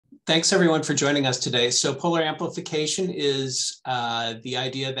Thanks everyone for joining us today. So polar amplification is the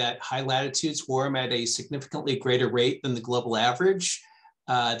idea that high latitudes warm at a significantly greater rate than the global average.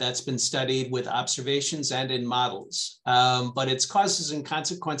 That's been studied with observations and in models, but its causes and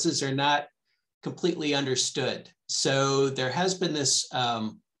consequences are not completely understood. So there has been this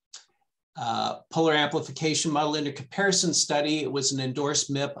polar amplification model intercomparison study. It was an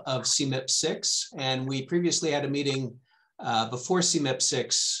endorsed MIP of CMIP6, and we previously had a meeting before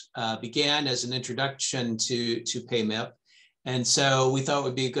CMIP6 began as an introduction to PAMIP. And so we thought it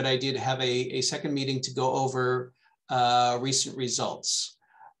would be a good idea to have a second meeting to go over recent results.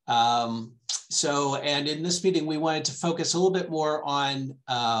 And in this meeting, we wanted to focus a little bit more on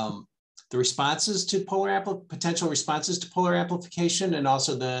the responses to potential responses to polar amplification, and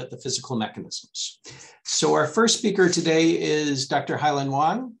also the physical mechanisms. So our first speaker today is Dr. Hailong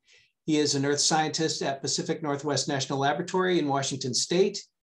Wang. He is an earth scientist at Pacific Northwest National Laboratory in Washington State.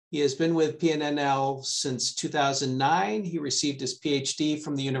 He has been with PNNL since 2009. He received his PhD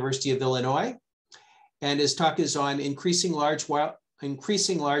from the University of Illinois. And his talk is on increasing large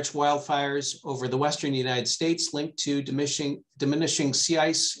wildfires over the Western United States linked to diminishing sea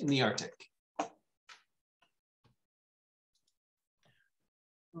ice in the Arctic.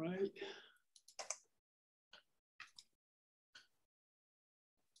 All right.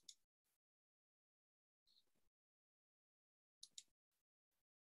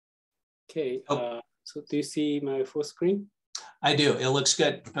 Okay, so do you see my full screen? I do, it looks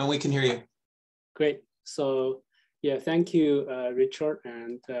good, and we can hear you. Great, so yeah, thank you, Richard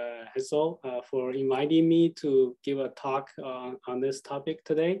and Hazel, for inviting me to give a talk on this topic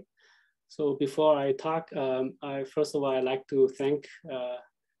today. So before I talk, first of all, I'd like to thank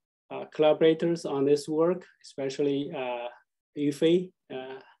collaborators on this work, especially Yufei.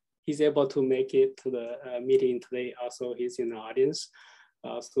 He's able to make it to the meeting today. Also, he's in the audience.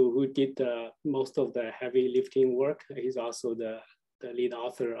 So who did most of the heavy lifting work. He's also the lead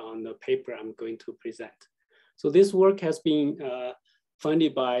author on the paper I'm going to present. So this work has been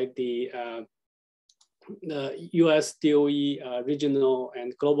funded by the US DOE Regional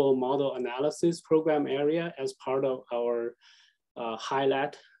and Global Model Analysis Program area as part of our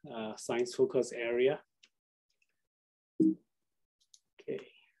HiLAT science focus area. Okay.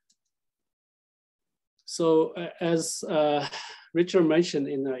 So as Richard mentioned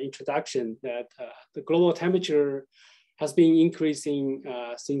in the introduction, that the global temperature has been increasing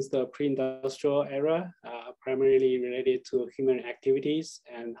since the pre-industrial era, primarily related to human activities.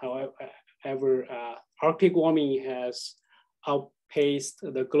 And however, Arctic warming has outpaced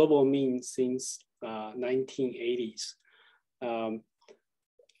the global mean since 1980s. And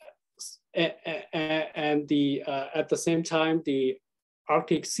at the same time, the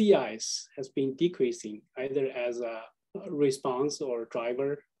Arctic sea ice has been decreasing, either as a response or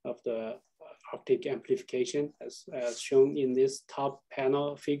driver of the Arctic amplification, as shown in this top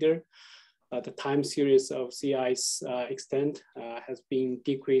panel figure. The time series of sea ice extent has been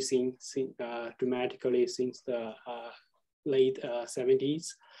decreasing dramatically since the late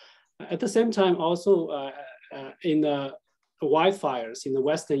 70s. At the same time, also in the wildfires in the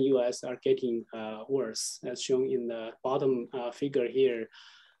Western US are getting worse, as shown in the bottom figure here.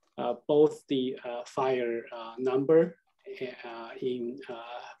 Both the fire number in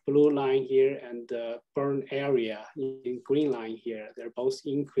blue line here and the burn area in green line here, they're both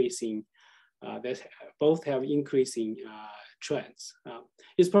increasing. They both have increasing trends.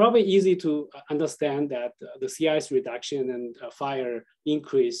 It's probably easy to understand that the sea ice reduction and fire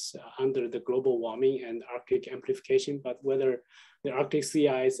increase under the global warming and Arctic amplification, but whether the Arctic sea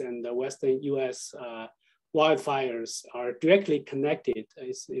ice and the Western US wildfires are directly connected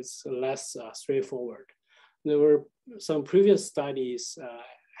is less straightforward. There were some previous studies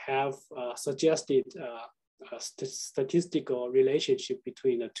have suggested a statistical relationship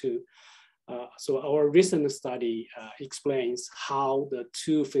between the two. So our recent study explains how the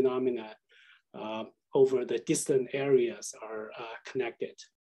two phenomena over the distant areas are connected.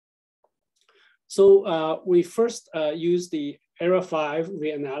 So we first used the Era 5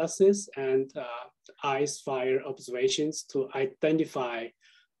 reanalysis and ice fire observations to identify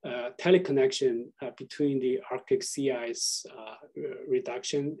teleconnection between the Arctic sea ice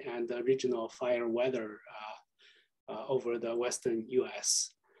reduction and the regional fire weather over the Western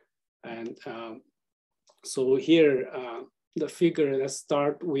US. And so here, the figure, let's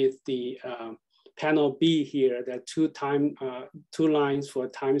start with the panel B here, that two lines for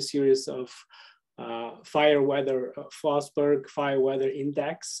time series of fire weather, Fosberg fire weather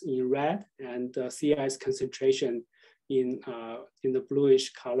index in red, and sea ice concentration in the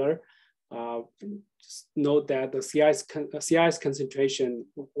bluish color. Just note that the sea ice concentration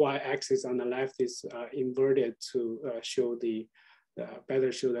y-axis on the left is inverted to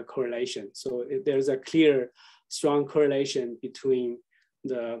better show the correlation. So there's a clear, strong correlation between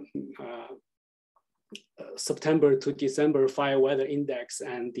the September to December fire weather index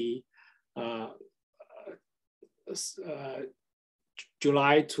and the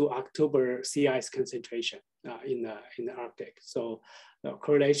July to October sea ice concentration in the Arctic. So the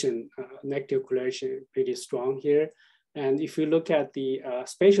correlation, negative correlation, pretty strong here. And if you look at the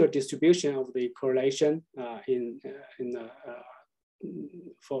spatial distribution of the correlation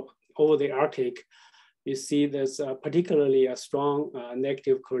over the Arctic, you see there's particularly a strong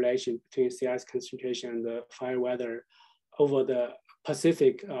negative correlation between sea ice concentration and the fire weather over the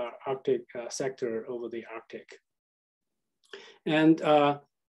Pacific Arctic sector over the Arctic. And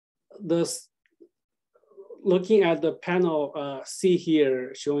looking at the panel C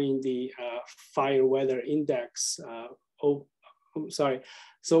here, showing the fire weather index.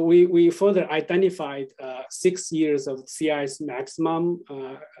 So we further identified 6 years of sea ice maximum,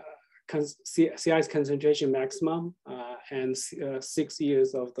 sea ice concentration maximum, and 6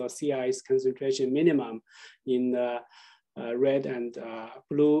 years of the sea ice concentration minimum in red and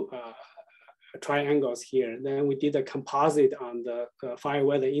blue triangles here. Then we did a composite on the fire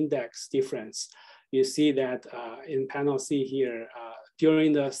weather index difference. You see that in panel C here,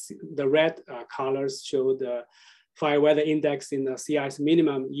 during the red colors show the fire weather index in the sea ice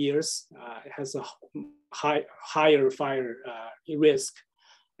minimum years. It has a higher fire risk,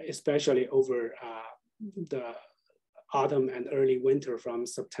 especially over the autumn and early winter from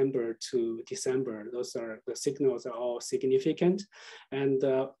September to December. Those are the signals are all significant. And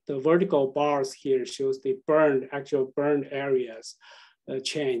the vertical bars here shows the actual burned areas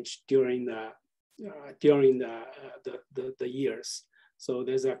change during the years. So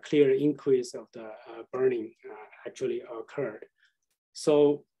there's a clear increase of the burning actually occurred.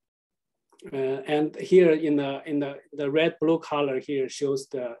 So and here in the red blue color here shows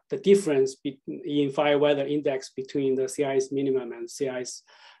the difference in fire weather index between the sea ice minimum and sea ice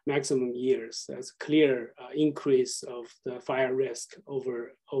maximum years. There's a clear increase of the fire risk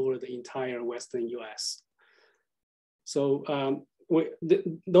over the entire Western US. So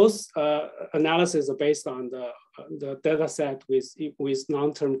those analyses are based on the data set with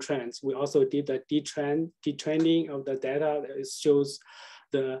long-term trends. We also did a detrending of the data. It shows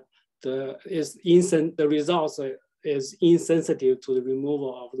the results is insensitive to the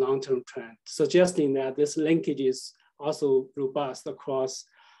removal of long-term trend, suggesting that this linkage is also robust across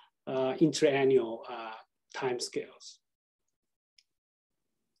interannual timescales.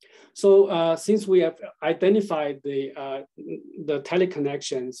 So since we have identified the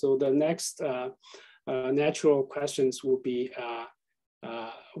teleconnection, so the next natural questions will be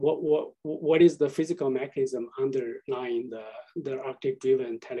what is the physical mechanism underlying the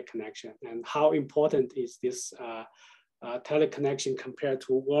Arctic-driven teleconnection, and how important is this teleconnection compared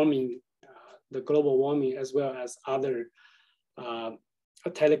to warming, the global warming, as well as other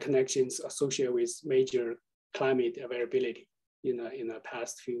teleconnections associated with major climate variability in the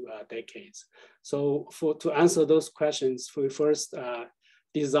past few decades. So to answer those questions, we first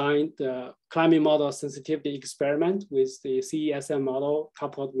designed the climate model sensitivity experiment with the CESM model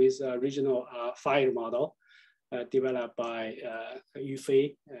coupled with a regional fire model developed by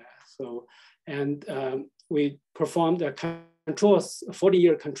Yufei. We performed a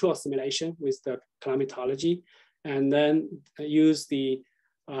 40-year control simulation with the climatology, and then used the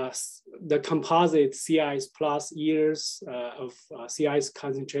composite sea ice plus years of sea ice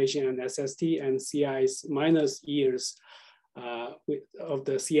concentration and SST, and sea ice minus years of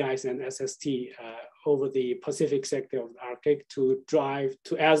the sea ice and SST over the Pacific sector of the Arctic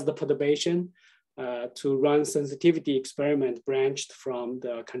as the perturbation to run sensitivity experiment branched from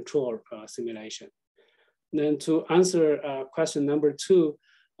the control simulation. Then to answer question number 2,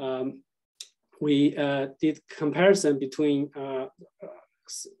 we did comparison between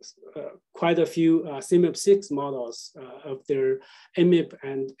quite a few CMIP-6 models of their AMIP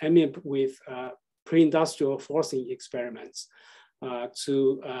and AMIP with pre-industrial forcing experiments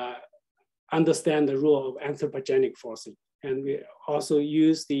to understand the role of anthropogenic forcing. And we also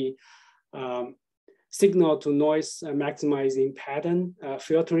use the signal to noise maximizing pattern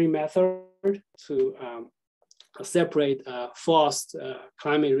filtering method to separate forced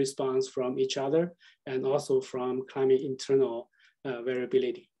climate response from each other, and also from climate internal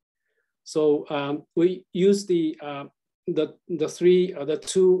variability. So we use the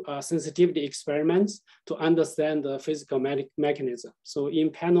two sensitivity experiments to understand the physical mechanism. So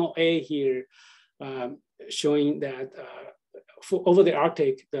in panel A here, showing that over the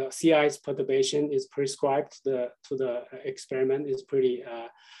Arctic, the sea ice perturbation is prescribed to the experiment is pretty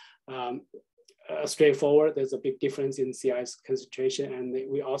straightforward. There's a big difference in sea ice concentration, and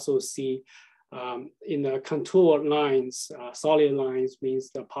we also see in the contour lines, solid lines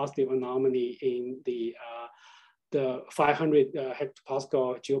means the positive anomaly in the 500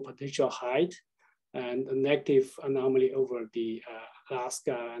 hectopascal geopotential height, and a negative anomaly over the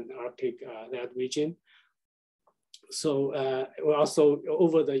Alaska and Arctic that region. So we also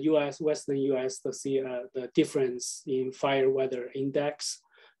over the U.S., Western U.S., to see the difference in fire weather index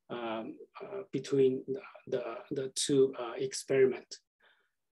between the two experiments.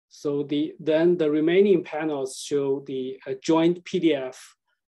 So then the remaining panels show the joint PDF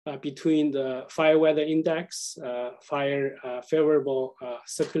between the fire weather index, fire favorable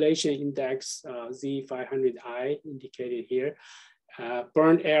circulation index, Z500I indicated here,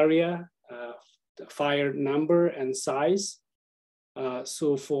 burn area, fire number and size.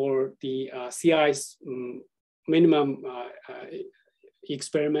 So for the sea ice minimum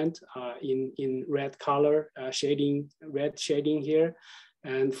experiment in red color, red shading here,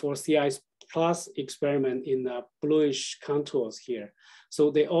 and for sea ice plus experiment in bluish contours here.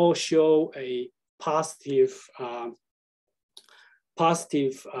 So they all show a positive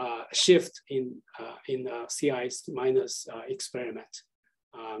shift in sea ice minus experiment.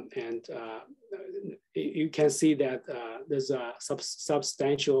 And you can see that there's a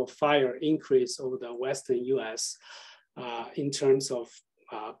substantial fire increase over the Western US in terms of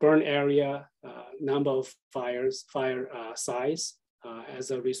burn area, number of fires, fire size as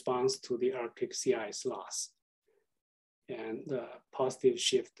a response to the Arctic sea ice loss. And the positive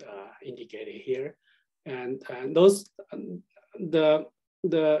shift indicated here. And those, the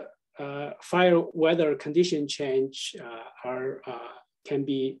fire weather condition change can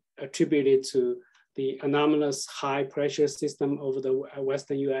be attributed to the anomalous high pressure system over the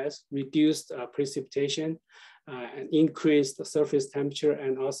Western US, reduced precipitation, and increased surface temperature,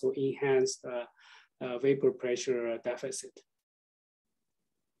 and also enhanced vapor pressure deficit.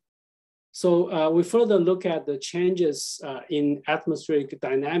 So we further look at the changes in atmospheric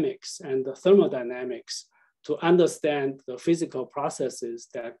dynamics and the thermodynamics to understand the physical processes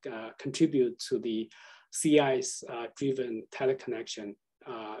that contribute to the sea ice driven teleconnection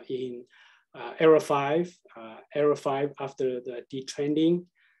in Era 5 after the detrending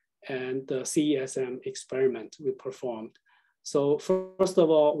and the CESM experiment we performed. So first of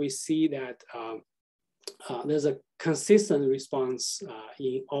all, we see that there's a consistent response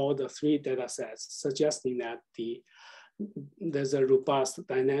in all the three data sets, suggesting that there's a robust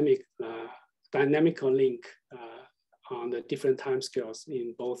dynamical link on the different timescales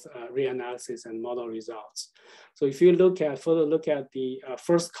in both reanalysis and model results. So if you further look at the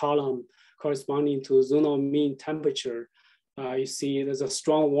first column corresponding to zonal mean temperature, you see there's a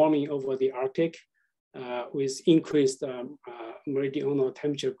strong warming over the Arctic with increased meridional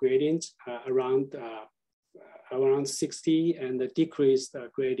temperature gradient around 60 and a decreased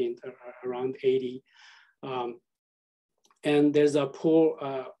gradient around 80. And there's a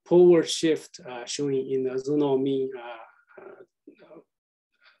poleward shift showing in the zonal mean,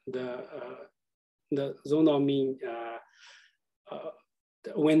 the zonal mean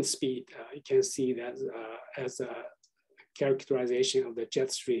wind speed. You can see that as a characterization of the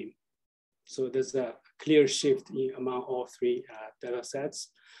jet stream. So there's a clear shift among all three data sets.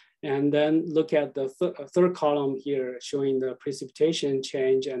 And then look at the third column here showing the precipitation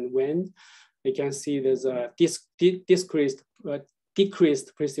change and wind. You can see there's a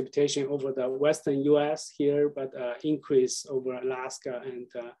decreased precipitation over the Western US here, but increase over Alaska and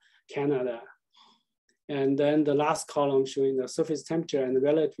Canada. And then the last column showing the surface temperature and the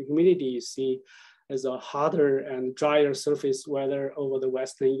relative humidity, you see there's a hotter and drier surface weather over the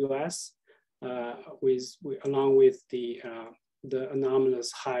Western US along with the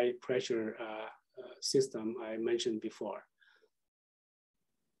anomalous high pressure system I mentioned before.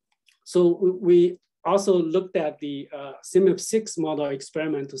 So we also looked at the CMIP6 model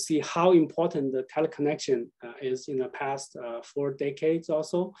experiment to see how important the teleconnection is in the past 4 decades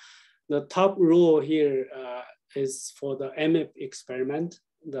also. The top row here is for the AMIP experiment.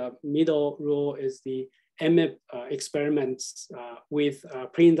 The middle row is the AMIP experiments with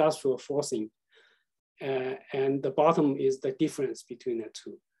pre-industrial forcing. And the bottom is the difference between the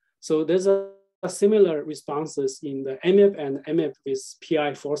two. So there's a similar responses in the AMIP and AMIP with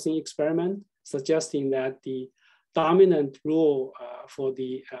PI forcing experiment, suggesting that the dominant rule for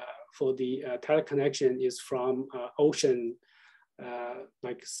the teleconnection is from ocean,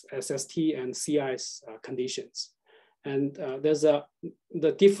 like SST and sea ice conditions. And there's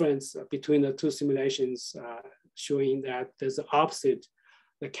the difference between the two simulations showing that there's the opposite,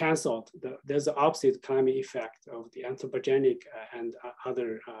 there's the opposite climate effect of the anthropogenic and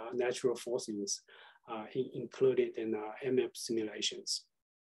other natural forces included in PAMIP simulations.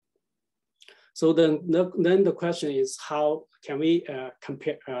 So then the question is, how can we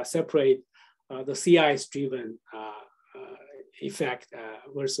separate the sea ice driven effect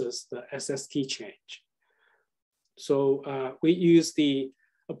versus the SST change? So we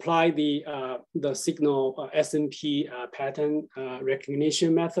apply the signal SMP pattern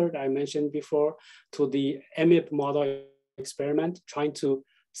recognition method I mentioned before to the PAMIP model experiment, trying to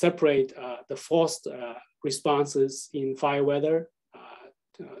separate the forced responses in fire weather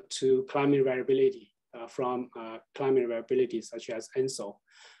to climate variability from climate variability such as ENSO.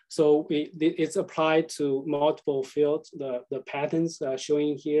 So it's applied to multiple fields. The patterns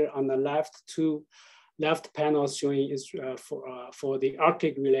showing here on the left panels showing is for the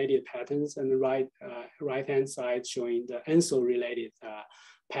Arctic related patterns, and the right hand side showing the ENSO related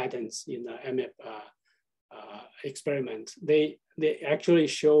patterns in the PAMIP experiment. They actually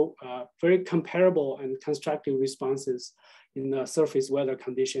show very comparable and constructive responses in the surface weather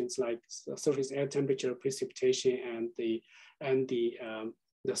conditions like surface air temperature, precipitation, and the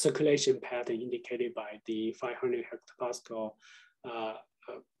circulation pattern indicated by the 500 hectopascal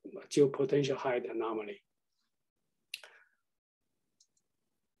geopotential height anomaly.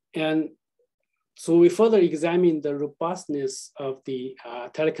 And so we further examined the robustness of the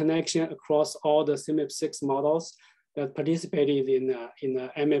teleconnection across all the CMIP6 models that participated in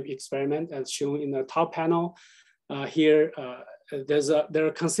the PAMIP experiment, as shown in the top panel. Here, there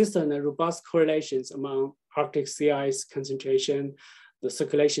are consistent and robust correlations among Arctic sea ice concentration, the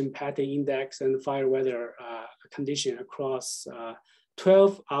circulation pattern index, and fire weather condition across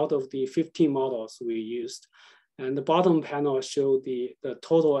 12 out of the 15 models we used. And the bottom panel showed the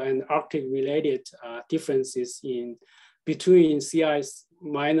total and Arctic related differences in between sea ice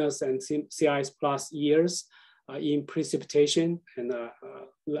minus and sea ice plus years in precipitation in the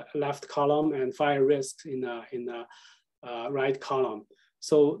left column, and fire risk in the right column.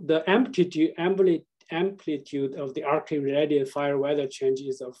 So the amplitude of the Arctic related fire weather change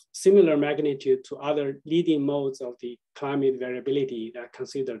is of similar magnitude to other leading modes of the climate variability that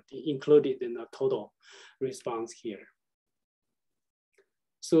considered included in the total response here.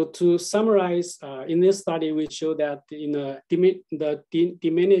 So to summarize, in this study, we show that the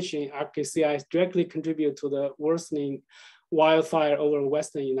diminishing Arctic sea ice directly contribute to the worsening wildfire over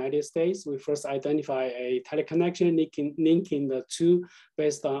Western United States. We first identify a teleconnection linking the two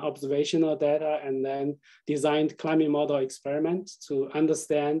based on observational data, and then designed climate model experiments to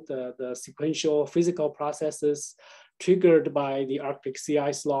understand the sequential physical processes triggered by the Arctic sea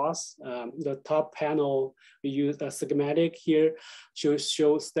ice loss. The top panel, we use a schematic here,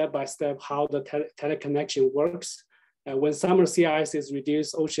 shows step-by-step how the teleconnection works. When summer sea ice is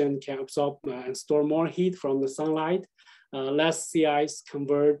reduced, ocean can absorb and store more heat from the sunlight. Less sea ice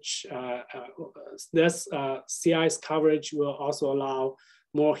converge, less sea ice coverage will also allow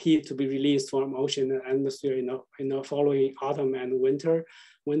more heat to be released from ocean and atmosphere in the following autumn and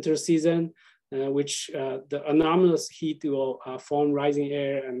winter season, which the anomalous heat will form rising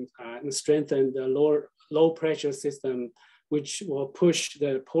air and strengthen the low pressure system, which will push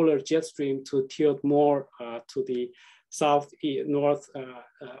the polar jet stream to tilt more to the south-north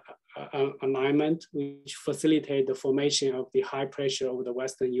alignment, which facilitate the formation of the high pressure over the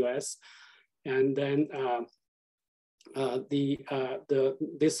Western US. And then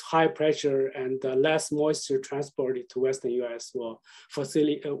this high pressure and the less moisture transported to Western US will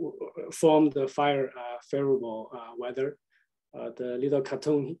form the favorable weather. The little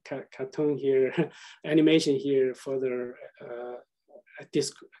cartoon here, animation here further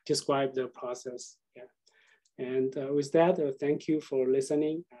describe the process. Yeah. And with that, thank you for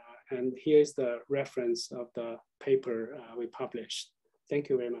listening. And here's the reference of the paper we published. Thank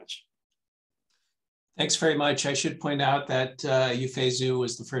you very much. Thanks very much. I should point out that Yufeizu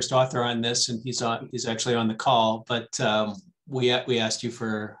was the first author on this, and he's actually on the call, but we asked you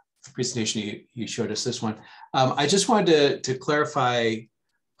for the presentation, you showed us this one. I just wanted to clarify,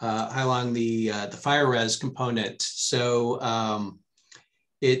 Hailong, the fire res component. So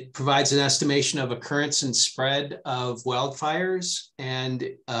it provides an estimation of occurrence and spread of wildfires,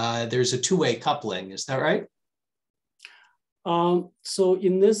 and there's a two-way coupling. Is that right? So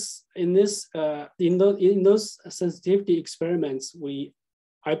in those sensitivity experiments,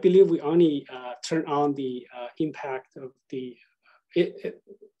 I believe we only turn on the impact of the.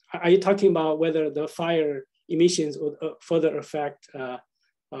 Are you talking about whether the fire emissions would further affect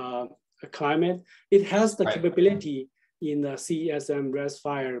climate? It has the capability in the CSM res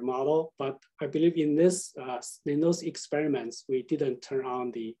fire model, but I believe in this in those experiments we didn't turn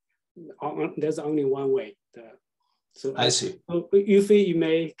on the. There's only one way. So I see. So you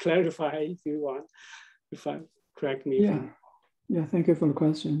may clarify if you want. Correct me. Yeah, thank you for the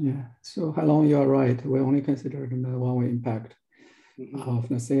question. Yeah, so Hailong, you are right. We only considered the one-way impact of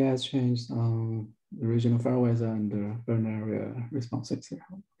the CIS change on the regional fair weather and the burn area responses.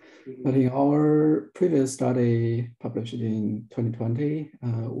 But in our previous study published in 2020,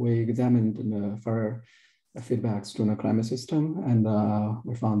 we examined the fire feedbacks to the climate system, and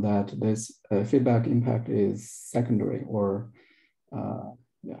we found that this feedback impact is secondary, or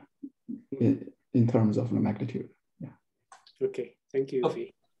in terms of the magnitude. Okay, thank you.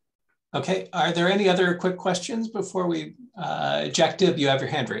 Okay, are there any other quick questions before we, Jack Dibb, you have your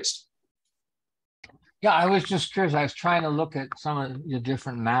hand raised. Yeah, I was just curious. I was trying to look at some of the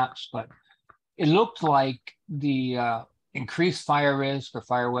different maps, but it looked like the increased fire risk or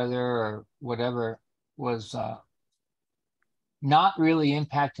fire weather or whatever was not really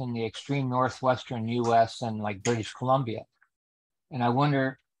impacting the extreme northwestern US and like British Columbia. And I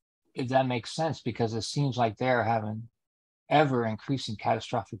wonder if that makes sense, because it seems like they're having ever increasing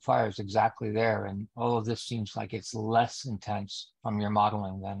catastrophic fires exactly there. And all of this seems like it's less intense from your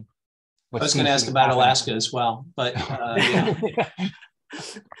modeling than what I was going to ask about Alaska as well, but yeah.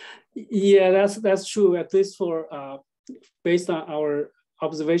 Yeah, that's true. At least for based on our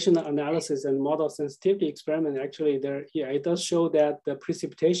observational analysis and model sensitivity experiment, actually it does show that the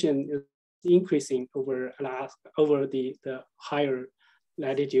precipitation is increasing over Alaska, over the higher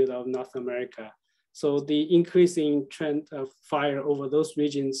latitude of North America. So the increasing trend of fire over those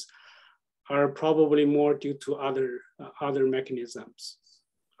regions are probably more due to other mechanisms,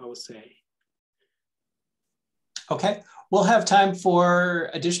 I would say. Okay, we'll have time for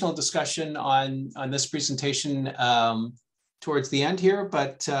additional discussion on this presentation towards the end here,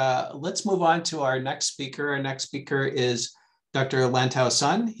 but let's move on to our next speaker. Our next speaker is Dr. Lantao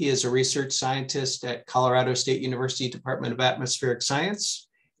Sun. He is a research scientist at Colorado State University Department of Atmospheric Science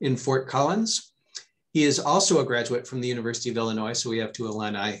in Fort Collins. He is also a graduate from the University of Illinois, so we have two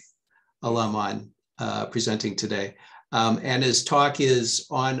alum on presenting today. And his talk is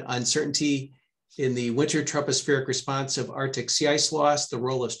on uncertainty in the winter tropospheric response of Arctic sea ice loss, the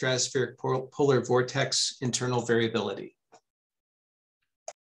role of stratospheric polar vortex internal variability.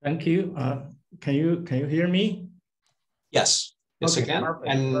 Thank you. Can you hear me? Yes, yes, okay, I can. Perfect.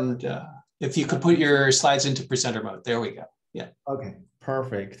 And if you could put your slides into presenter mode, there we go. Yeah. Okay,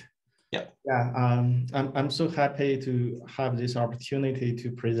 perfect. Yeah. Yeah. I'm so happy to have this opportunity to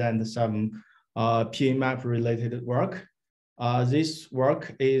present some PAMIP related work. This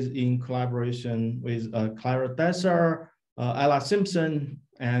work is in collaboration with Clara Desser, Ella Simpson,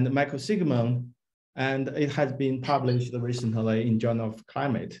 and Michael Sigmund, and it has been published recently in Journal of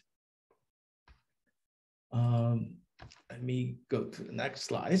Climate. Let me go to the next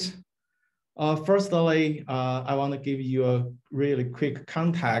slide. Firstly, I want to give you a really quick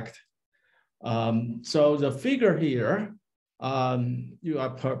context. So the figure here, you are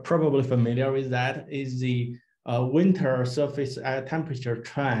probably familiar with that, is the winter surface air temperature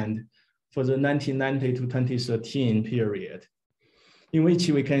trend for the 1990 to 2013 period, in which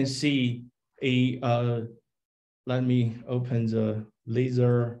we can see a, let me open the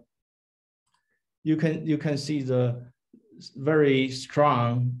laser. You can see the very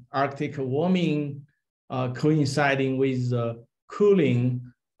strong Arctic warming coinciding with the cooling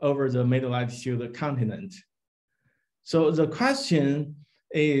over the mid-latitude continent. So the question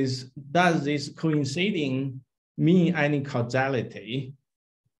is, does this coinciding mean any causality?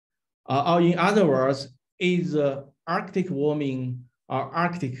 Or in other words, is the Arctic warming or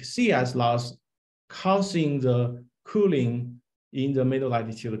Arctic sea ice loss causing the cooling in the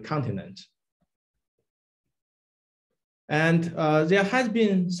mid-latitude continent? And there has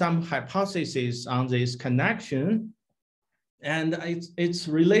been some hypothesis on this connection, and it's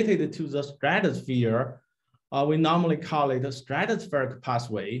related to the stratosphere. We normally call it a stratospheric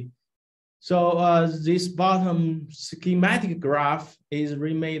pathway. So this bottom schematic graph is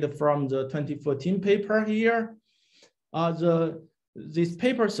remade from the 2014 paper here. This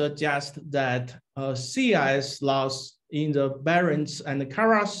paper suggests that sea ice loss in the Barents and the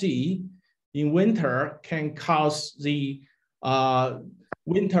Kara Sea in winter can cause the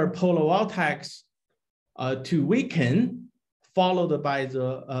winter polar vortex to weaken, followed by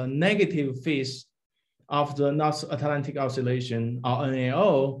the negative phase of the North Atlantic Oscillation, or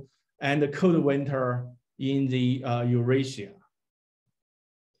NAO, and the cold winter in the Eurasia.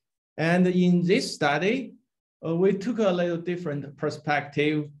 And in this study, we took a little different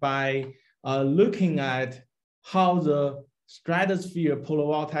perspective by looking at how the stratosphere polar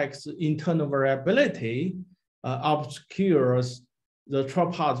vortex internal variability obscures the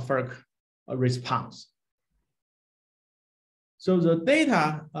tropospheric response. So the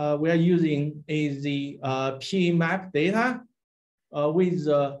data we are using is the PAMIP data with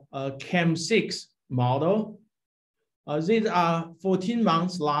the CAM6 model. These are 14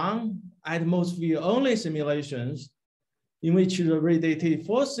 months long atmosphere-only simulations in which the radiative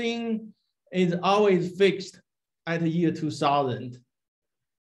forcing is always fixed at the year 2000.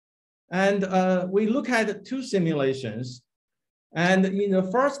 And we look at two simulations. And in the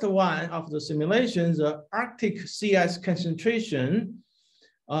first one of the simulations, the Arctic sea ice concentration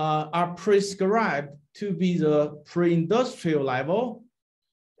are prescribed to be the pre-industrial level.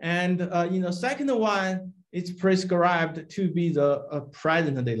 And in the second one, it's prescribed to be the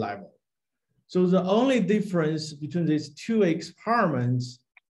present day level. So the only difference between these two experiments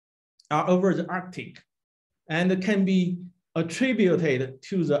are over the Arctic, and can be attributed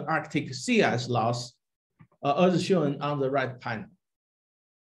to the Arctic sea ice loss, as shown on the right panel.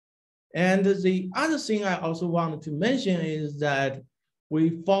 And the other thing I also wanted to mention is that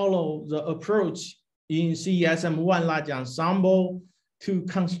we follow the approach in CESM1 large ensemble to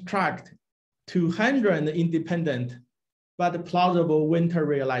construct 200 independent but plausible winter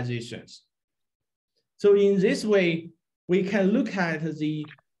realizations. So in this way, we can look at the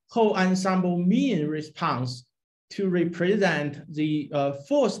whole ensemble mean response to represent the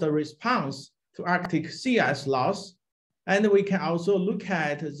forced response to Arctic sea ice loss. And we can also look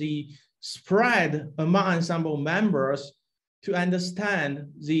at the spread among ensemble members to understand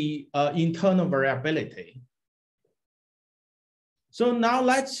the internal variability. So now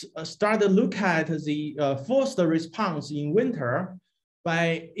let's start to look at the forced response in winter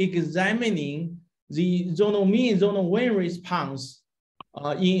by examining the zonal mean, zonal wane response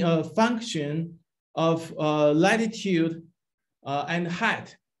in a function of latitude and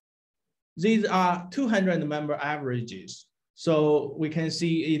height. These are 200 member averages. So we can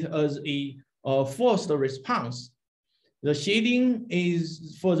see it as a forced response. The shading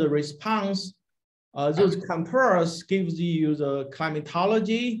is for the response. Those contours gives you the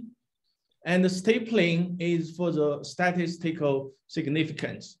climatology, and the stapling is for the statistical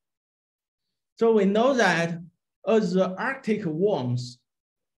significance. So we know that as the Arctic warms,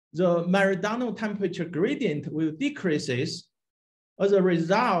 the meridional temperature gradient will decreases. As a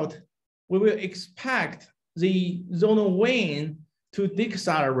result, we will expect the zonal wane to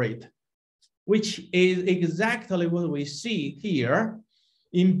decelerate, which is exactly what we see here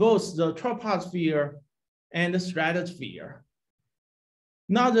in both the troposphere and the stratosphere.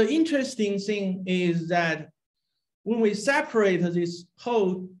 Now, the interesting thing is that when we separate this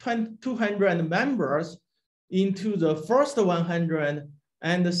whole 200 members into the first 100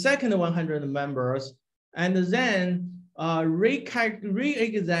 and the second 100 members, and then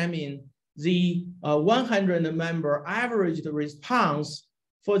re-examine the 100 member averaged response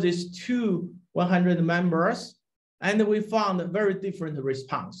for these two 100 members, and we found a very different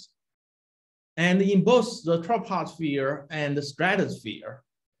response. And in both the troposphere and the stratosphere.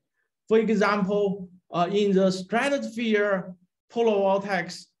 For example, in the stratosphere, polar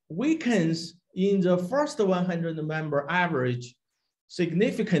vortex weakens in the first 100 member average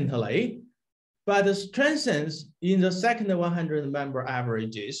significantly, but strengthens in the second 100 member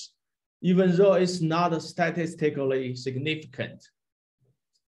averages, even though it's not statistically significant.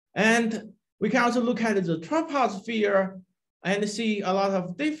 And we can also look at the troposphere and see a lot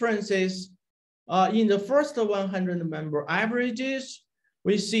of differences. In the first 100 member averages,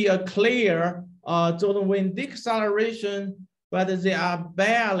 we see a clear zonal wane deceleration, but there are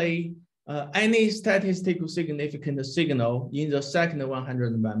barely any statistical significant signal in the second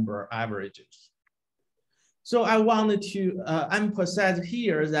 100 member averages. So I wanted to emphasize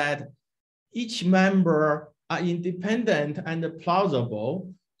here that each member are independent and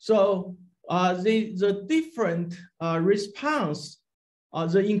plausible. So the different response,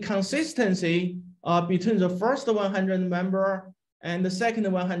 the inconsistency between the first 100 member and the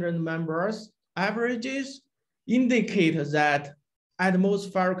second 100 members averages indicate that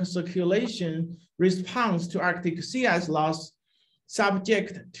atmospheric circulation response to Arctic sea ice loss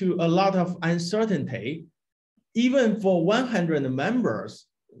subject to a lot of uncertainty, even for 100 members.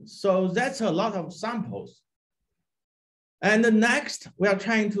 So that's a lot of samples. And next, we are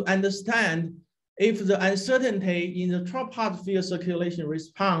trying to understand if the uncertainty in the troposphere circulation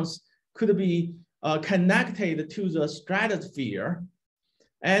response could be connected to the stratosphere.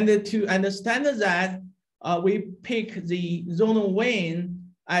 And to understand that, we pick the zonal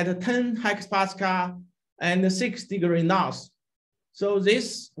wane at 10 hectopascal and 6 degrees north. So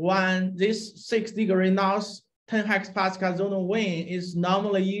this 6 degrees north 10 hectopascal zonal wind is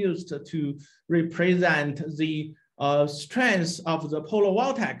normally used to represent the strength of the polar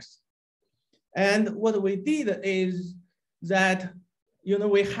vortex. And what we did is that,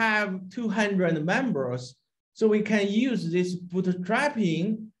 we have 200 members, so we can use this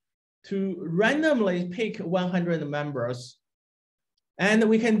bootstrapping to randomly pick 100 members. And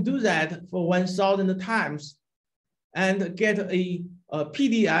we can do that for 1,000 times and get a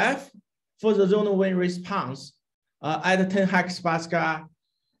PDF for the zonal wind response at 10 hectopascal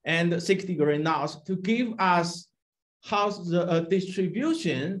and 6 degrees north to give us how the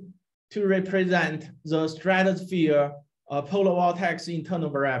distribution to represent the stratosphere polar vortex internal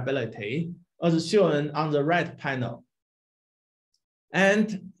variability as shown on the right panel.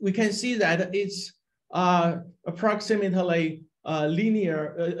 And we can see that it's approximately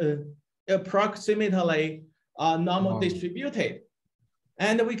linear, approximately normal distributed.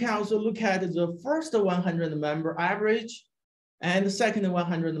 And we can also look at the first 100 member average and the second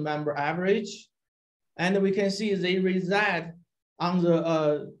 100 member average. And we can see they reside on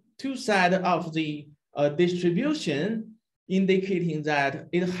the two sides of the distribution, indicating that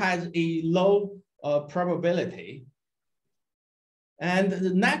it has a low probability.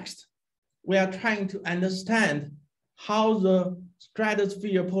 And next, we are trying to understand how the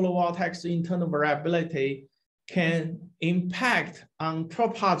stratosphere polar vortex internal variability can impact on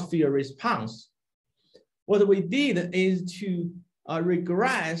tropospheric response. What we did is to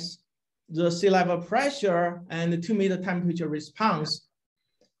regress the sea level pressure and the 2-meter temperature response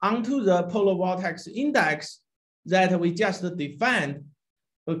onto the polar vortex index that we just defined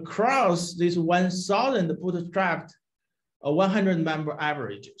across this 1,000 bootstrapped 100 member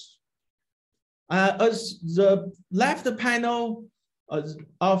averages. As the left panel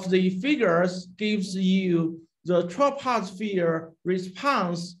of the figures gives you the troposphere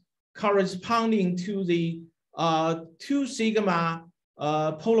response corresponding to the 2 sigma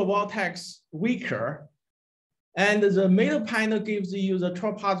polar vortex weaker. And the middle panel gives you the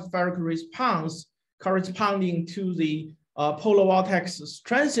tropospheric response corresponding to the polar vortex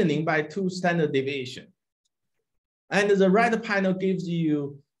strengthening by 2 standard deviation. And the right panel gives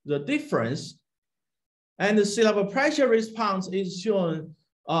you the difference. And the sea level pressure response is shown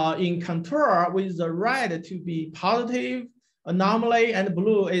in contour with the red to be positive anomaly and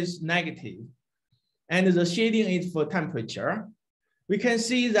blue is negative. And the shading is for temperature. We can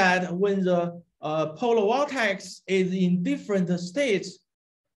see that when the polar vortex is in different states,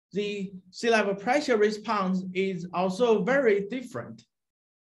 the sea level pressure response is also very different.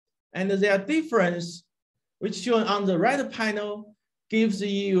 And their difference, which shown on the right panel, gives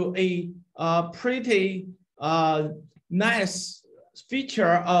you a pretty nice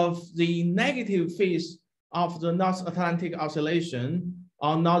feature of the negative phase of the North Atlantic Oscillation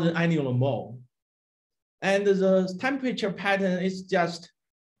on northern annular mole. And the temperature pattern is just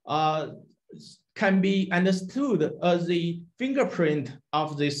can be understood as the fingerprint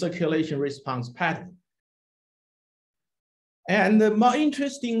of the circulation response pattern. And the more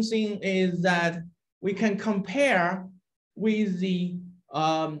interesting thing is that we can compare with the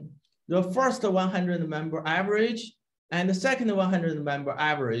first 100 member average and the second 100 member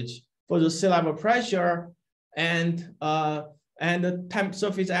average for the sea level pressure and the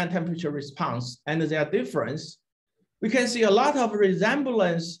surface and temperature response and their difference. We can see a lot of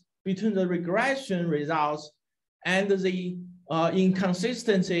resemblance between the regression results and the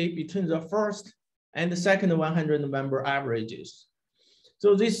inconsistency between the first and the second 100 member averages.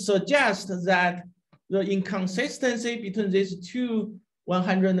 So this suggests that the inconsistency between these two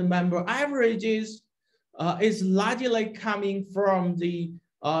 100 member averages is largely coming from the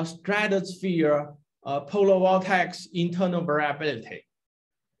stratosphere polar vortex internal variability.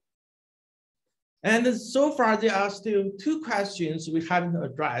 And so far, there are still two questions we haven't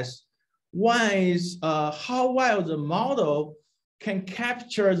addressed. One is how well the model can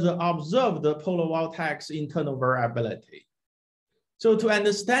capture the observed polar vortex internal variability. So to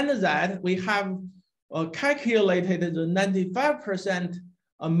understand that, we have calculated the 95%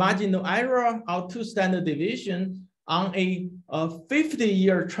 marginal error or 2 standard deviation on a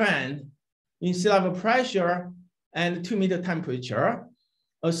 50-year trend in sea level pressure and 2-meter temperature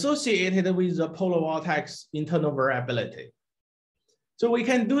associated with the polar vortex internal variability. So we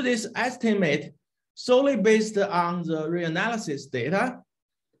can do this estimate solely based on the reanalysis data.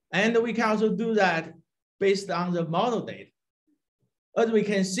 And we can also do that based on the model data. As we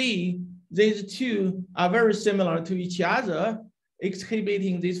can see, these two are very similar to each other,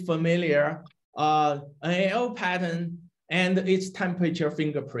 exhibiting this familiar NAO pattern and its temperature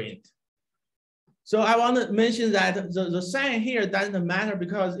fingerprint. So I want to mention that the sign here doesn't matter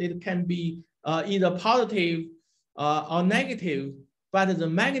because it can be either positive or negative, but the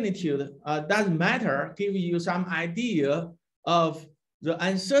magnitude doesn't matter, give you some idea of the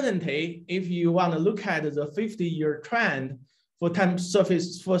uncertainty if you want to look at the 50-year trend for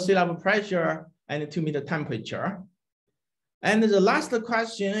sea level pressure and 2-meter temperature. And the last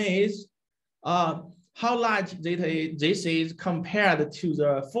question is, how large this is compared to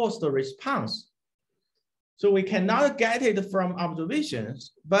the forced response. So we cannot get it from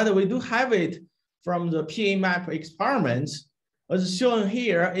observations, but we do have it from the PAMIP experiments. As shown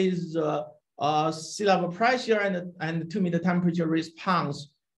here is the sea level pressure and 2-meter temperature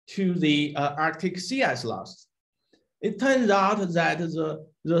response to the Arctic sea ice loss. It turns out that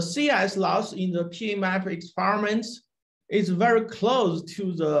the sea ice loss in the PAMIP experiments is very close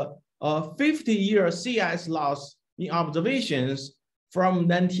to the 50-year sea ice loss in observations from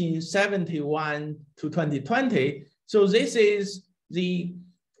 1971 to 2020. So this is the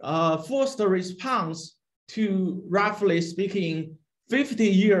forced response to, roughly speaking,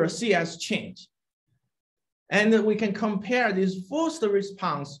 50-year sea ice change. And we can compare this forced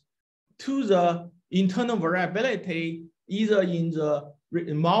response to the internal variability, either in the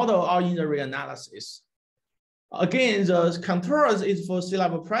model or in the reanalysis. Again, the contours is for sea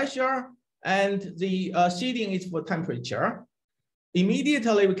level pressure and the shading is for temperature.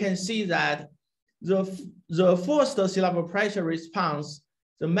 Immediately, we can see that the forced sea level pressure response,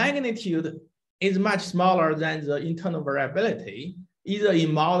 the magnitude is much smaller than the internal variability, either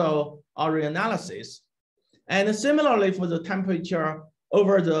in model or reanalysis. And similarly for the temperature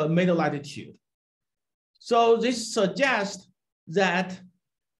over the middle latitude. So this suggests that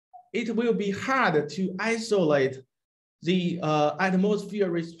it will be hard to isolate the atmosphere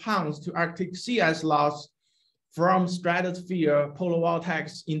response to Arctic sea ice loss from stratosphere polar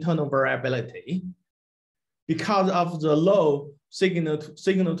vortex internal variability because of the low signal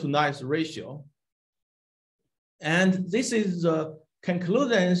to noise ratio. And this is the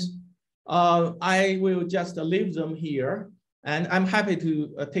conclusions. I will just leave them here, and I'm happy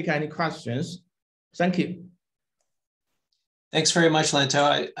to take any questions. Thank you. Thanks very much,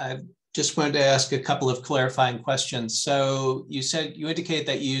 Lantao. I just wanted to ask a couple of clarifying questions. So you said you indicate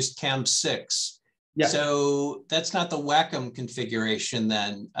that you used CAM6. Yeah. So that's not the Wacom configuration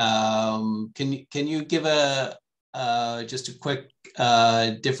then. Can you give just a quick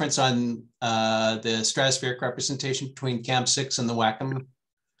difference on the stratospheric representation between CAM6 and the Wacom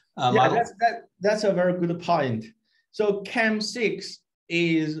model? Yeah, that's a very good point. So CAM6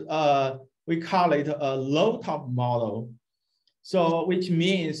 is, we call it a low top model. So which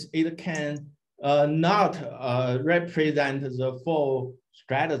means it can not represent the full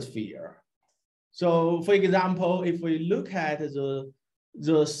stratosphere. So for example, if we look at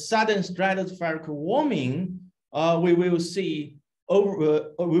the sudden stratospheric warming, we will see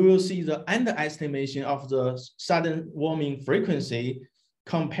the underestimation of the sudden warming frequency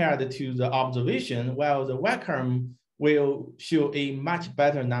compared to the observation, while the Wacom will show a much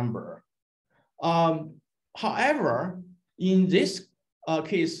better number. However, in this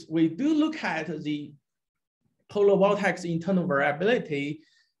case, we do look at the polar vortex internal variability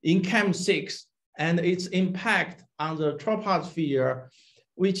in CAM6 and its impact on the troposphere,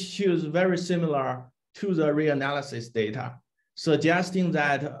 which shows very similar to the reanalysis data, suggesting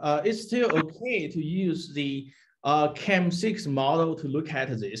that it's still okay to use the CAM6 model to look at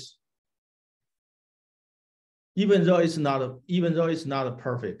this, even though it's not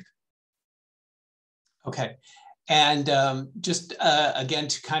perfect. Okay. And just again,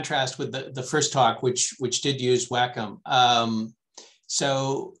 to contrast with the first talk, which did use Wacom.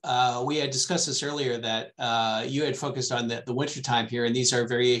 So we had discussed this earlier that you had focused on the wintertime here, and these are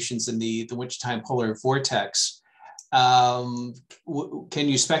variations in the wintertime polar vortex. Can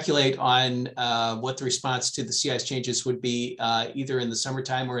you speculate on what the response to the sea ice changes would be either in the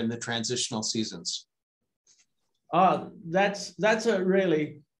summertime or in the transitional seasons? That's a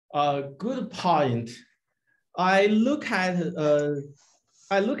really good point. I look at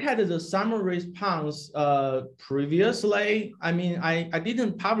the summer response previously. I mean, I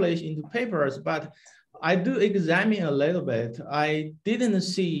didn't publish into papers, but I do examine a little bit. I didn't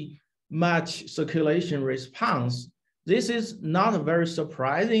see much circulation response. This is not very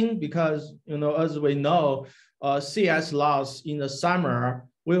surprising because, as we know, sea ice loss in the summer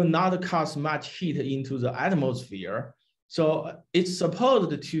will not cause much heat into the atmosphere. So it's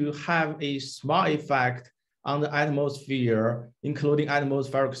supposed to have a small effect on the atmosphere, including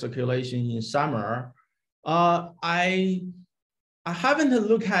atmospheric circulation in summer. I haven't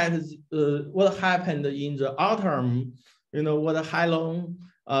looked at what happened in the autumn, what Hailong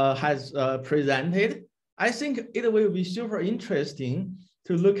has presented. I think it will be super interesting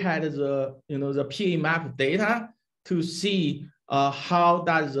to look at the PAMIP data to see how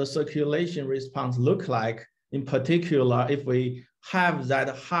does the circulation response look like, in particular, if we have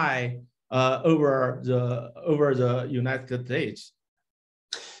that high over the United States.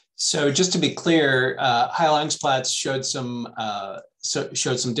 So just to be clear, Hailong's plots showed some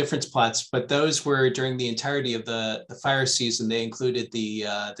difference plots, but those were during the entirety of the fire season. They included the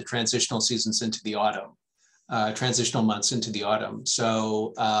transitional seasons into the autumn, transitional months into the autumn.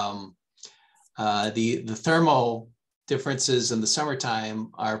 So the thermal differences in the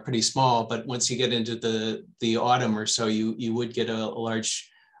summertime are pretty small, but once you get into the autumn or so, you would get a large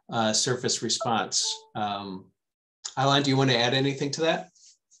surface response. Hailong, do you want to add anything to that?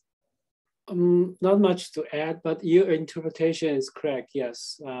 Not much to add, but your interpretation is correct.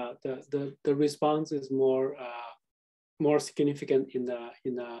 Yes, the response is more significant in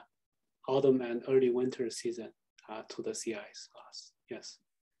the autumn and early winter season to the sea ice loss. Yes.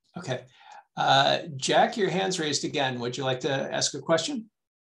 Okay, Jack, your hand's raised again. Would you like to ask a question?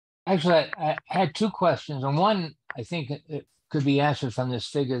 Actually, I had two questions, and one I think it could be answered from this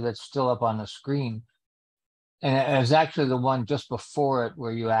figure that's still up on the screen. And it was actually the one just before it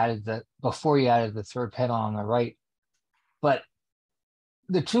where you added the third pedal on the right. But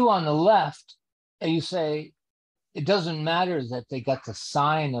the two on the left, you say it doesn't matter that they got the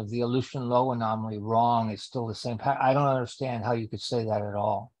sign of the Aleutian low anomaly wrong. It's still the same. I don't understand how you could say that at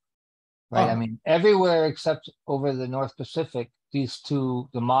all. Right. I mean, everywhere except over the North Pacific, these two,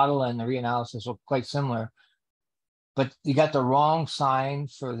 the model and the reanalysis, are quite similar. But you got the wrong sign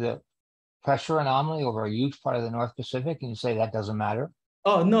for the pressure anomaly over a huge part of the North Pacific, and you say that doesn't matter?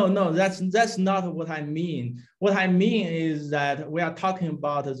 Oh, no, that's not what I mean. What I mean is that we are talking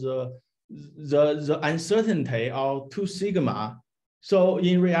about the uncertainty of 2 sigma. So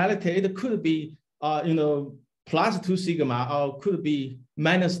in reality, it could be plus 2 sigma or could be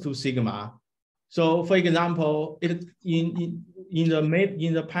minus 2 sigma. So for example, it in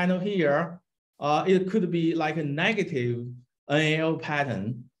the panel here, it could be like a negative NAO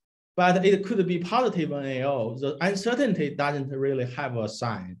pattern, but it could be positive NAO. The uncertainty doesn't really have a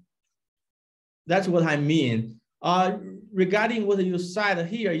sign. That's what I mean. Regarding what you said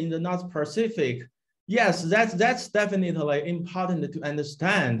here in the North Pacific, yes, that's definitely important to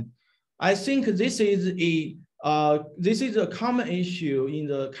understand. I think this is a common issue in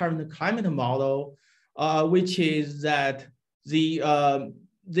the current climate model, which is that the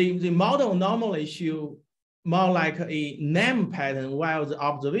model normally show more like a name pattern, while the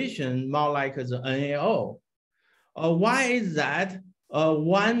observation more like the NAO. Why is that?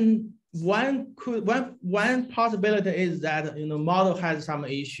 One possibility is that model has some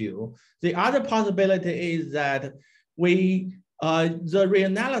issue. The other possibility is that the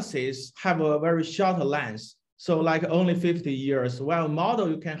reanalysis have a very short length, so like only 50 years. While model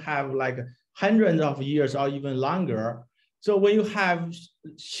you can have like hundreds of years or even longer. So when you have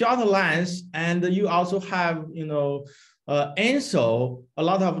short length and you also have ENSO, a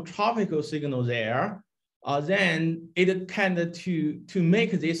lot of tropical signal there, then it tend to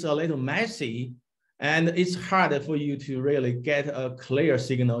make this a little messy, and it's harder for you to really get a clear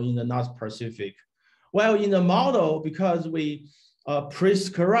signal in the North Pacific. Well, in the model, because we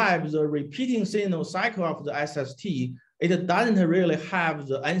prescribe the repeating signal cycle of the SST, it doesn't really have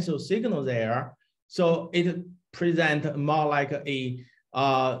the ENSO signal there, so it present more like a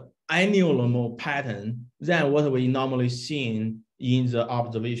annual pattern than what we normally see in the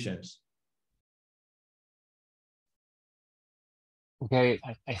observations. Okay,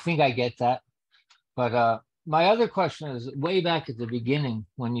 I think I get that. But my other question is way back at the beginning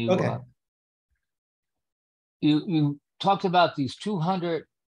when you you talked about these 200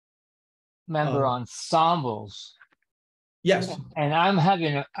 member ensembles. Yes. And I'm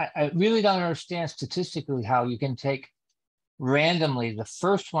having, I really don't understand statistically how you can take randomly the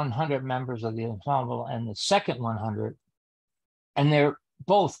first 100 members of the ensemble and the second 100, and they're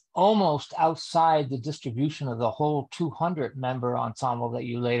both almost outside the distribution of the whole 200 member ensemble that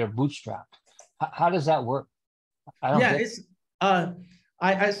you later bootstrapped. How does that work? I don't get it. I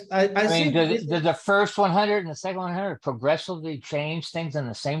mean, did the first 100 and the second 100 progressively change things in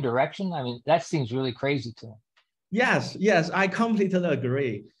the same direction? I mean, that seems really crazy to me. Yes, I completely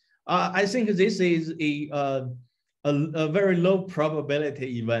agree. I think this is a very low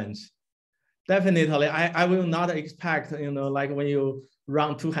probability event. Definitely, I will not expect, like when you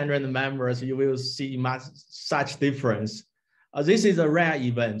run 200 members, you will see such difference. This is a rare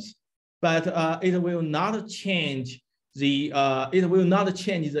event, but it will not change the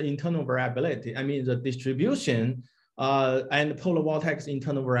internal variability. I mean, the distribution and polar vortex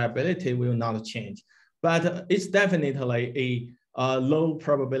internal variability will not change. But it's definitely a low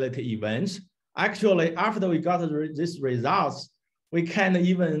probability event. actually, after we got these results, we can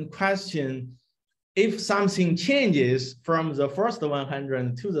even question if something changes from the first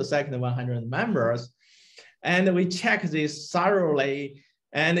 100 to the second 100 members. And we check this thoroughly,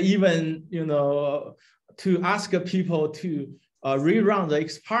 and even, you know, to ask people to rerun the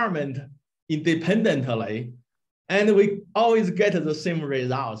experiment independently. And we always get the same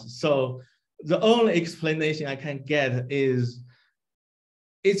results. So the only explanation I can get is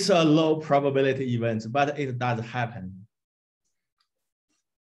it's a low probability event, but it does happen.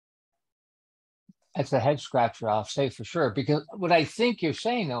 That's a head scratcher, I'll say for sure, because what I think you're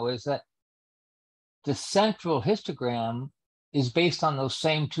saying though is that the central histogram is based on those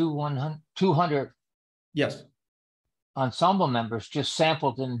same 200 yes, ensemble members, just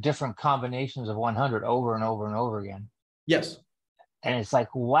sampled in different combinations of 100 over and over and over again. yes. And it's like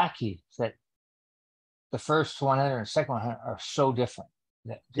wacky that the first 100 and second 100 are so different.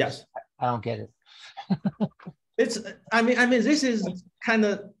 Yes, I don't get it. it's. I mean, this is kind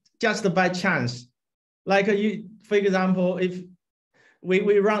of just by chance. Like you, for example, if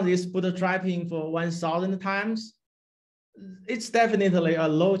we run this bootstrapping for 1,000 times, it's definitely a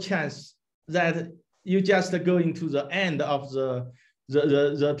low chance that you just go into the end of the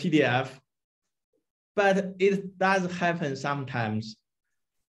PDF, but it does happen sometimes.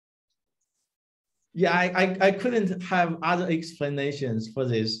 Yeah, I couldn't have other explanations for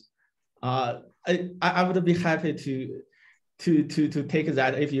this. I would be happy to take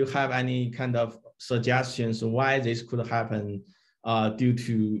that if you have any kind of suggestions why this could happen due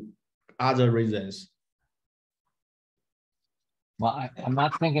to other reasons. Well, I'm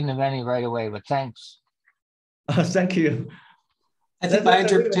not thinking of any right away, but thanks. Thank you. I think my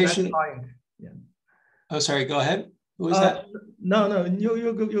interpretation. Yeah. Oh, sorry. Go ahead. Who was that? No.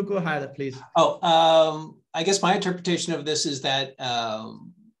 You go ahead, please. Oh, I guess my interpretation of this is that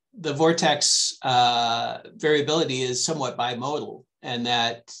the vortex variability is somewhat bimodal, and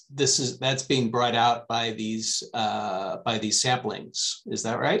that that's being brought out by these samplings. Is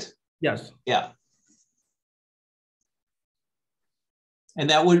that right? Yes. Yeah. And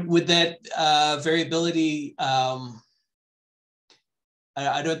that would that variability, I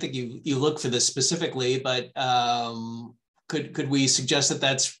don't think you look for this specifically, but could we suggest that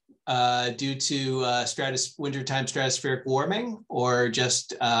that's due to wintertime stratospheric warming, or just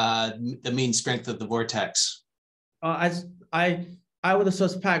the mean strength of the vortex? As I would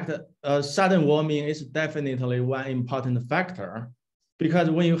suspect sudden warming is definitely one important factor, because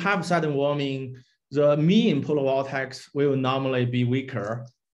when you have sudden warming, the mean polar vortex will normally be weaker.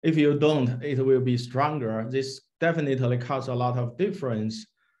 If you don't, it will be stronger. This definitely causes a lot of difference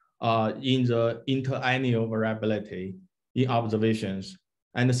in the interannual variability in observations,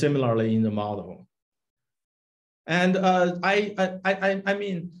 and similarly in the model. And I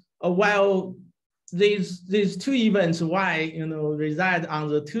mean, while these two events y reside on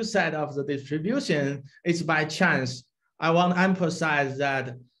the two sides of the distribution, it's by chance. I want to emphasize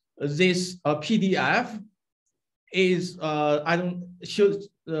that this PDF is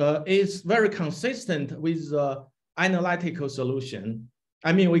is very consistent with the analytical solution.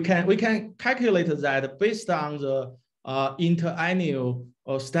 I mean, we can calculate that based on the interannual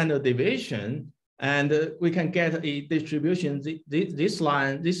standard deviation, and we can get a distribution. This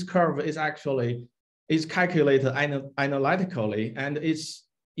line, this curve is calculated analytically, and it's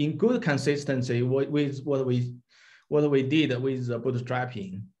in good consistency with what we did with the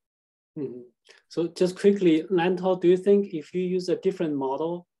bootstrapping. Mm-hmm. So just quickly, Lantao, do you think if you use a different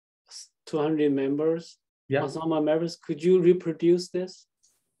model, 200 members, ensemble members, could you reproduce this?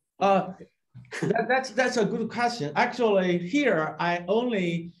 That's a good question. Actually, here I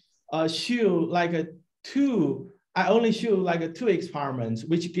only show two experiments,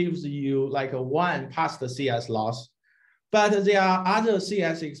 which gives you like a one past the CS loss. But there are other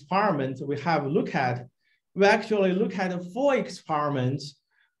CS experiments we have looked at. We actually look at 4 experiments.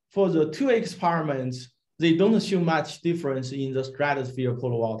 For the 2 experiments, they don't show much difference in the stratosphere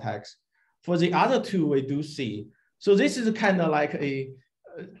polar vortex. For the other 2, we do see. So this is kind of like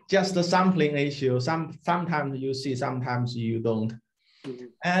just a sampling issue. Sometimes you see, sometimes you don't. Mm-hmm.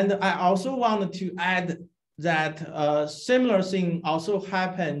 And I also wanted to add that similar thing also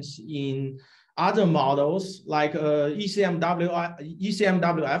happens in other models, like ECMWF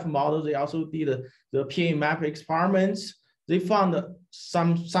model. They also did the PAMIP experiments. They found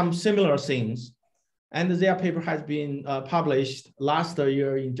some similar things, and their paper has been published last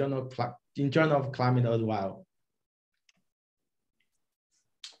year in Journal of Climate as well.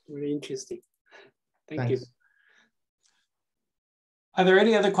 Very interesting. Thank you. Are there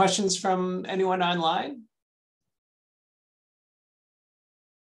any other questions from anyone online?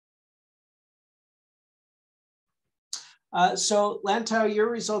 So Lantao, your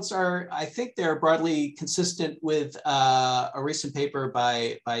results are, I think they're broadly consistent with a recent paper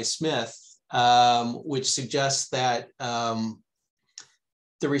by Smith, which suggests that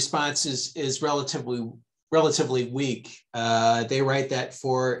the response is relatively weak. They write that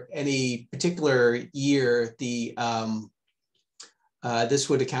for any particular year, this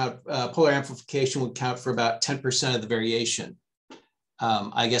would account, polar amplification would count for about 10% of the variation.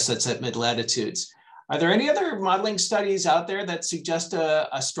 I guess that's at mid-latitudes. Are there any other modeling studies out there that suggest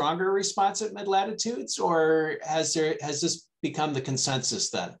a stronger response at mid-latitudes, or has this become the consensus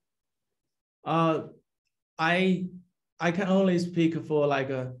then? I can only speak for like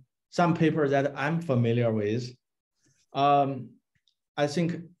some papers that I'm familiar with. I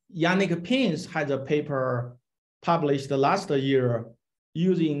think Yannick Pins had a paper published last year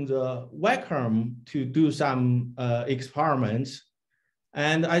using the vacuum to do some experiments.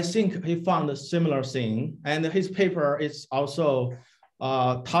 And I think he found a similar thing. And his paper is also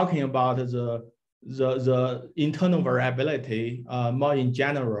talking about the internal variability more in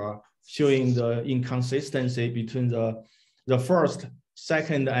general, showing the inconsistency between the first,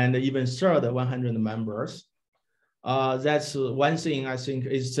 second, and even third 100 members. That's one thing I think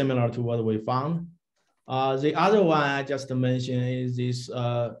is similar to what we found. The other one I just mentioned is this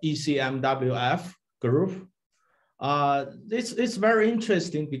ECMWF group. It's very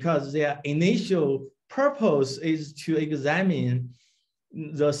interesting because their initial purpose is to examine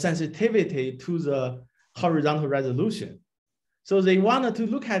the sensitivity to the horizontal resolution. So they wanted to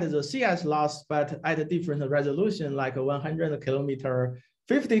look at the CS loss, but at a different resolution, like 100 kilometer,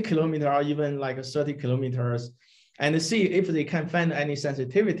 50 kilometer, or even like 30 kilometers, and see if they can find any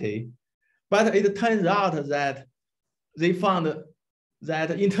sensitivity. But it turns out that they found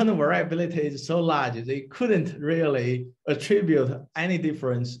that internal variability is so large, they couldn't really attribute any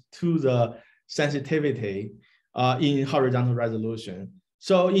difference to the sensitivity in horizontal resolution.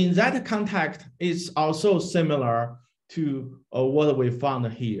 So in that context, it's also similar to what we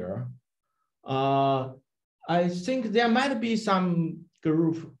found here. I think there might be some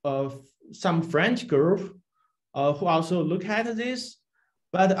group of some French group who also look at this,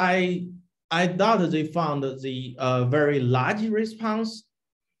 but I doubt they found the very large response.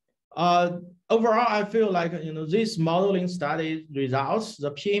 Overall, I feel like this modeling study results,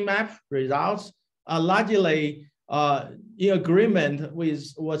 the PAMIP results, are largely in agreement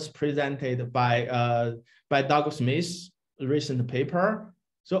with what's presented by Doug Smith's recent paper.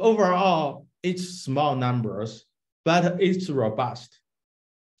 So overall, it's small numbers, but it's robust.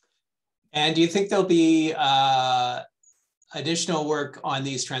 And do you think there'll be additional work on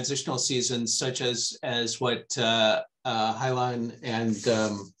these transitional seasons, such as what Hailong and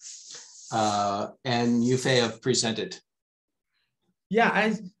Yufei have presented? Yeah,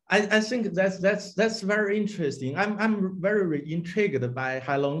 I think that's very interesting. I'm very intrigued by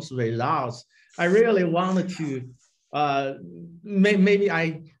Hailong's results. I really wanted to. Maybe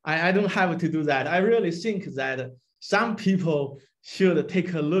I don't have to do that. I really think that some people should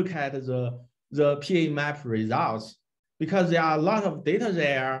take a look at the PAMIP results, because there are a lot of data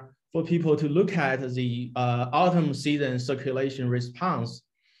there for people to look at the autumn season circulation response.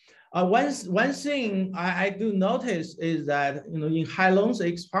 One thing I do notice is that in Hailong's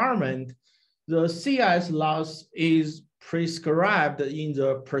experiment, the sea ice loss is prescribed in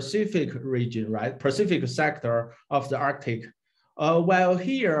the Pacific region, right? Pacific sector of the Arctic. While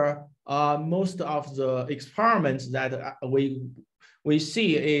here, most of the experiments that we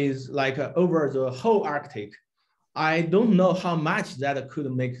see is like over the whole Arctic. I don't know how much that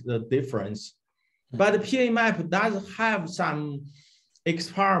could make the difference. But PAMIP does have some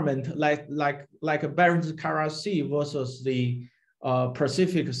experiment like Barents Kara Sea versus the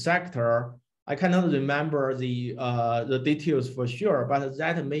Pacific sector. I cannot remember the details for sure, but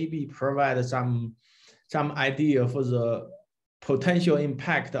that maybe provide some idea for the potential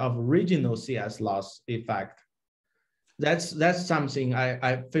impact of regional CS loss effect. That's something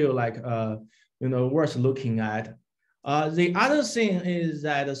I feel like worth looking at. The other thing is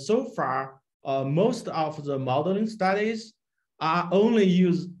that so far most of the modeling studies are only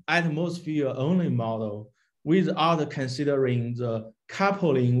use atmosphere only model without considering the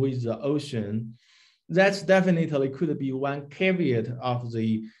coupling with the ocean. That's definitely could be one caveat of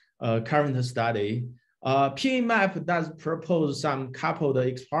the current study. PAMIP does propose some coupled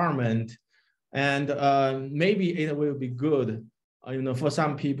experiment, and maybe it will be good, for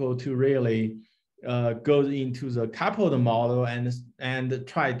some people to really go into the coupled model and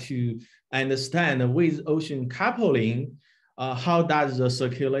try to understand with ocean coupling, how does the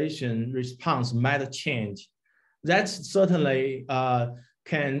circulation response might change. That's certainly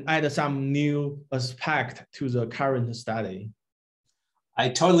can add some new aspect to the current study. I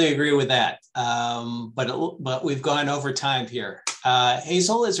totally agree with that, but we've gone over time here.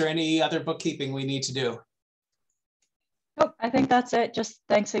 Hazel, is there any other bookkeeping we need to do? Nope, I think that's it. Just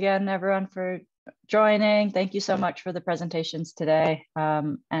thanks again, everyone, for joining. Thank you so much for the presentations today.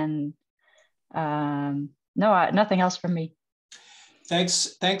 No, nothing else from me.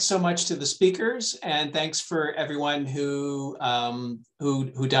 Thanks so much to the speakers, and thanks for everyone who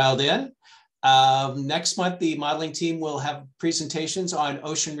dialed in. Next month, the modeling team will have presentations on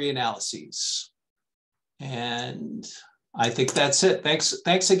ocean reanalyses. And I think that's it.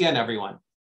 Thanks again, everyone.